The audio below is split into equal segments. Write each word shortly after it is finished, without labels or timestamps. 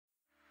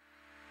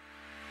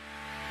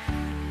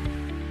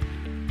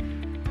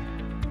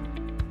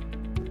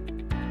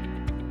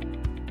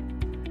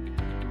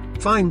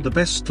Find the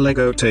best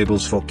Lego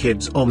tables for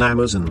kids on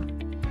Amazon.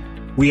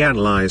 We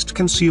analyzed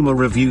consumer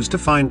reviews to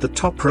find the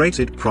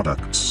top-rated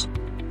products.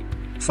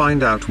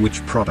 Find out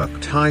which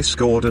product high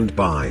scored and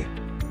buy.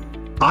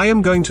 I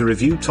am going to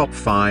review top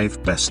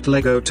 5 best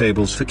Lego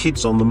tables for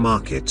kids on the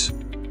market.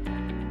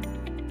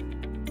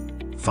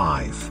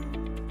 5.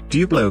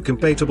 DUPLO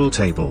compatible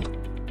table.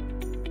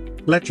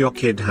 Let your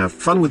kid have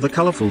fun with the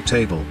colorful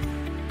table.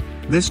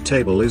 This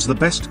table is the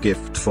best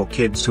gift for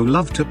kids who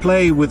love to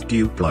play with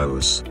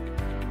DUPLOs.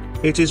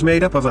 It is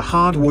made up of a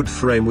hardwood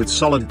frame with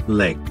solid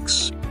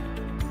legs.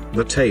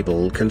 The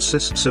table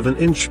consists of an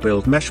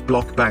inch-built mesh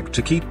block bag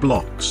to keep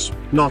blocks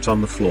not on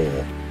the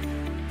floor.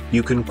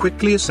 You can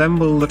quickly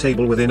assemble the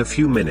table within a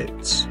few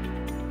minutes.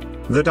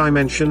 The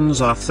dimensions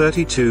are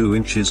 32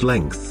 inches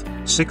length,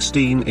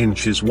 16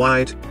 inches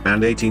wide,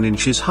 and 18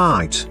 inches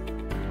height.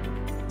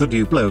 The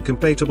DUPLO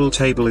compatible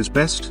table is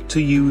best to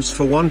use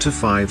for 1 to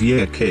 5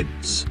 year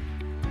kids.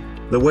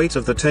 The weight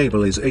of the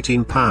table is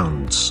 18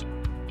 pounds.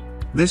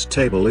 This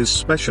table is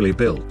specially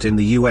built in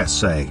the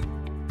USA.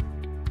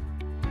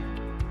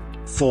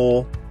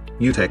 4.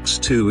 UTEX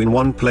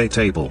 2-in-1 Play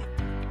Table.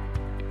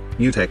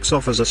 UTEX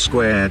offers a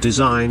square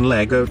design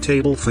Lego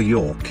table for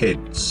your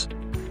kids.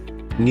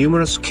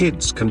 Numerous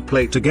kids can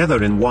play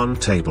together in one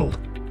table.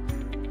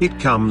 It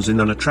comes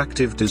in an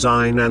attractive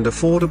design and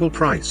affordable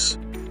price.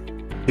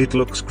 It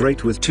looks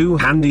great with 2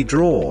 handy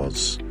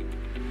drawers.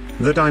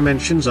 The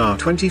dimensions are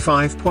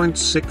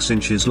 25.6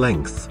 inches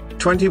length,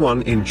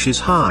 21 inches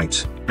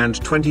height, and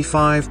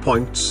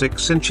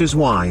 25.6 inches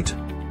wide.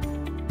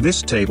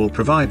 This table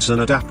provides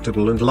an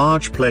adaptable and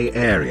large play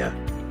area.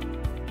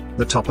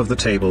 The top of the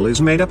table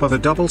is made up of a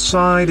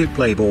double-sided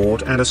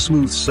playboard and a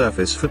smooth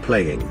surface for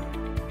playing.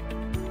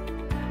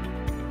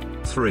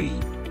 3.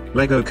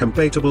 Lego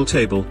compatible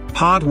table,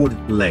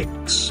 hardwood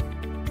legs.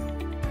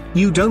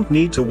 You don't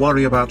need to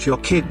worry about your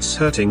kids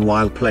hurting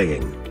while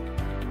playing.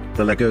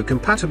 The Lego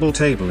compatible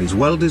table is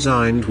well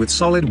designed with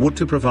solid wood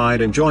to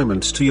provide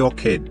enjoyment to your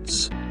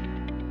kids.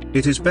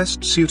 It is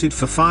best suited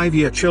for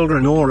 5-year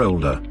children or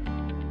older.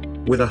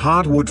 With a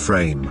hardwood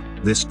frame,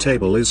 this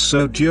table is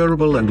so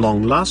durable and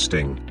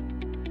long-lasting.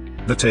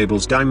 The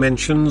table's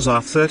dimensions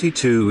are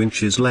 32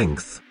 inches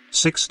length,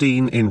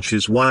 16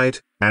 inches wide,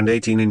 and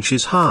 18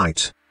 inches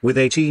height, with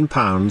 18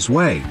 pounds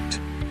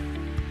weight.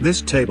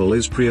 This table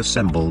is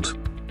pre-assembled.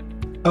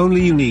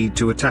 Only you need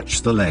to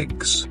attach the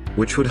legs,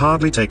 which would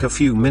hardly take a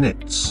few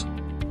minutes.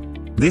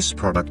 This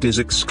product is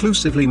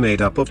exclusively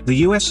made up of the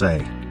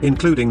USA,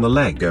 including the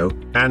Lego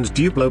and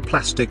DUPLO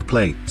plastic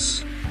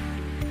plates.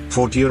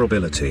 For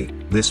durability,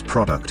 this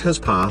product has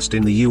passed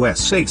in the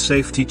USA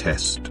safety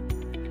test.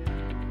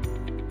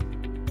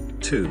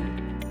 2.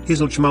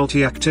 HIZLJJ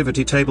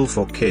Multi-Activity Table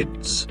for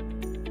Kids.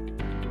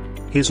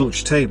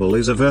 HIZLJJ table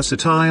is a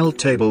versatile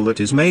table that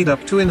is made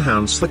up to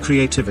enhance the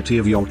creativity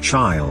of your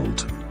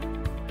child.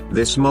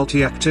 This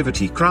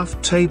multi-activity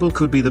craft table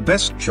could be the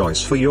best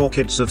choice for your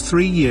kids of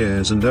 3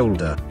 years and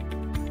older.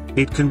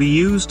 It can be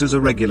used as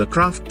a regular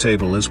craft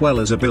table as well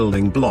as a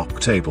building block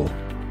table.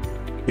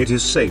 It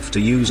is safe to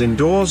use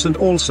indoors and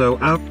also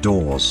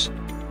outdoors.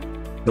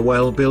 The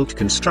well-built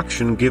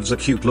construction gives a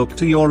cute look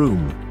to your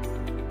room.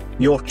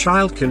 Your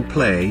child can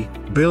play,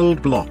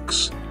 build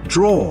blocks,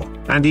 draw,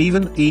 and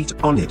even eat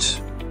on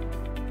it.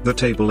 The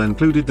table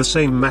included the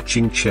same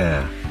matching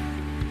chair.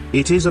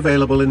 It is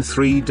available in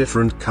 3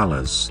 different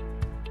colors.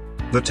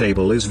 The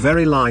table is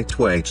very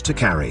lightweight to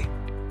carry.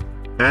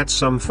 Add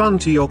some fun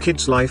to your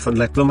kids' life and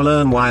let them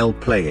learn while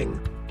playing.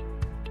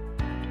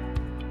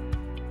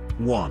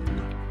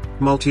 1.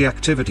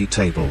 Multi-Activity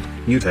Table,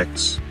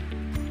 UTEX.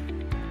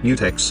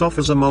 UTEX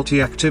offers a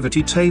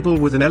multi-activity table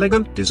with an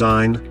elegant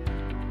design.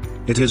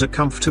 It is a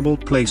comfortable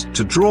place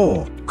to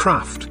draw,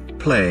 craft,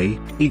 play,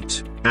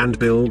 eat, and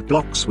build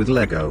blocks with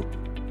Lego.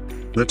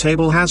 The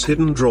table has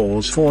hidden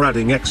drawers for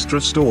adding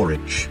extra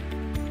storage.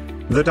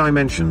 The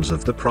dimensions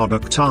of the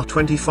product are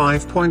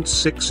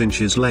 25.6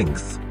 inches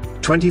length,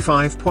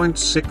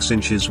 25.6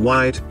 inches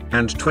wide,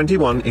 and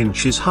 21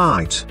 inches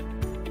height.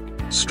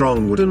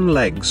 Strong wooden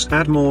legs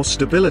add more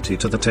stability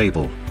to the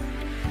table.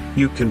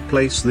 You can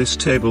place this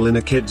table in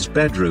a kid's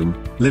bedroom,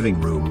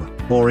 living room,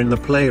 or in the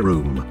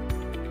playroom.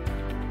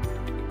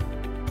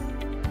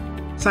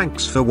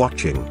 Thanks for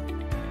watching.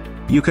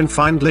 You can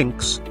find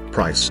links,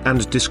 price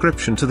and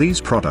description to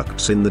these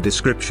products in the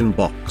description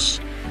box.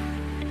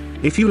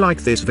 If you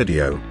like this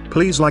video,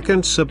 please like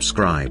and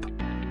subscribe.